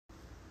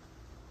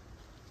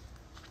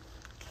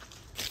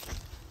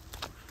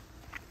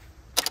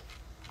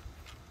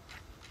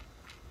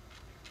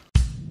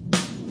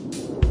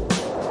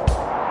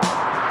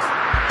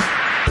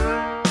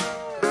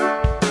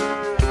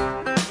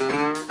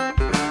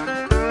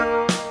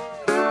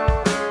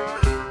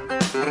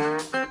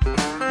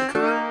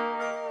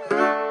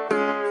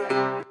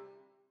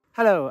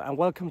Hello and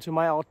welcome to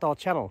my outdoor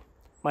channel.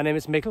 My name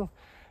is Mikkel,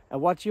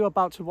 and what you're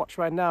about to watch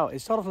right now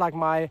is sort of like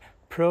my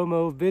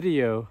promo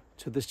video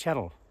to this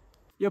channel.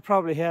 You're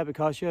probably here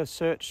because you have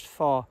searched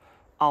for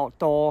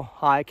outdoor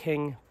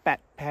hiking,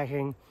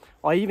 backpacking,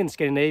 or even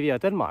Scandinavia or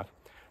Denmark.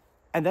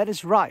 And that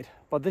is right,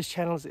 but this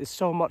channel is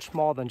so much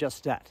more than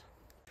just that.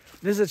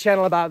 This is a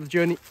channel about the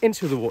journey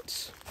into the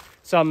woods.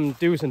 Some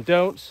do's and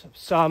don'ts,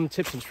 some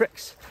tips and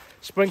tricks,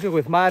 sprinkled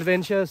with my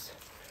adventures,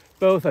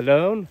 both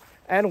alone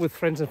and with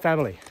friends and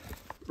family.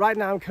 Right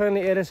now I'm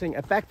currently editing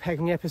a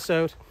backpacking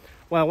episode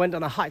where I went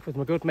on a hike with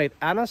my good mate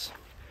Anders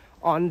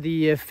on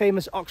the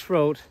famous Ox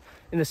Road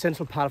in the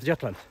central part of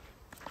Jutland.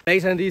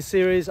 Later in this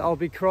series I'll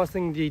be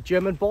crossing the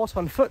German border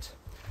on foot,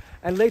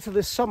 and later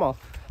this summer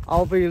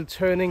I'll be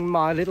turning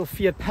my little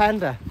Fiat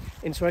Panda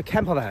into a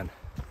camper van.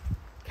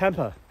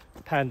 Camper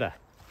Panda.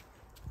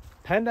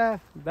 Panda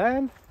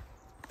van?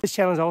 This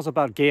channel is also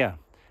about gear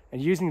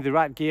and using the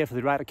right gear for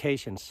the right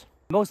occasions.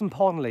 Most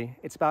importantly,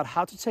 it's about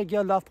how to take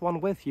your loved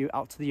one with you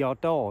out to the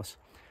outdoors.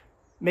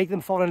 Make them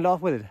fall in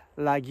love with it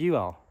like you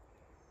are.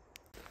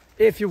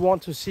 If you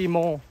want to see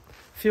more,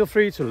 feel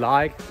free to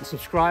like and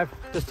subscribe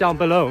just down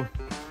below,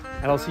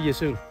 and I'll see you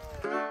soon.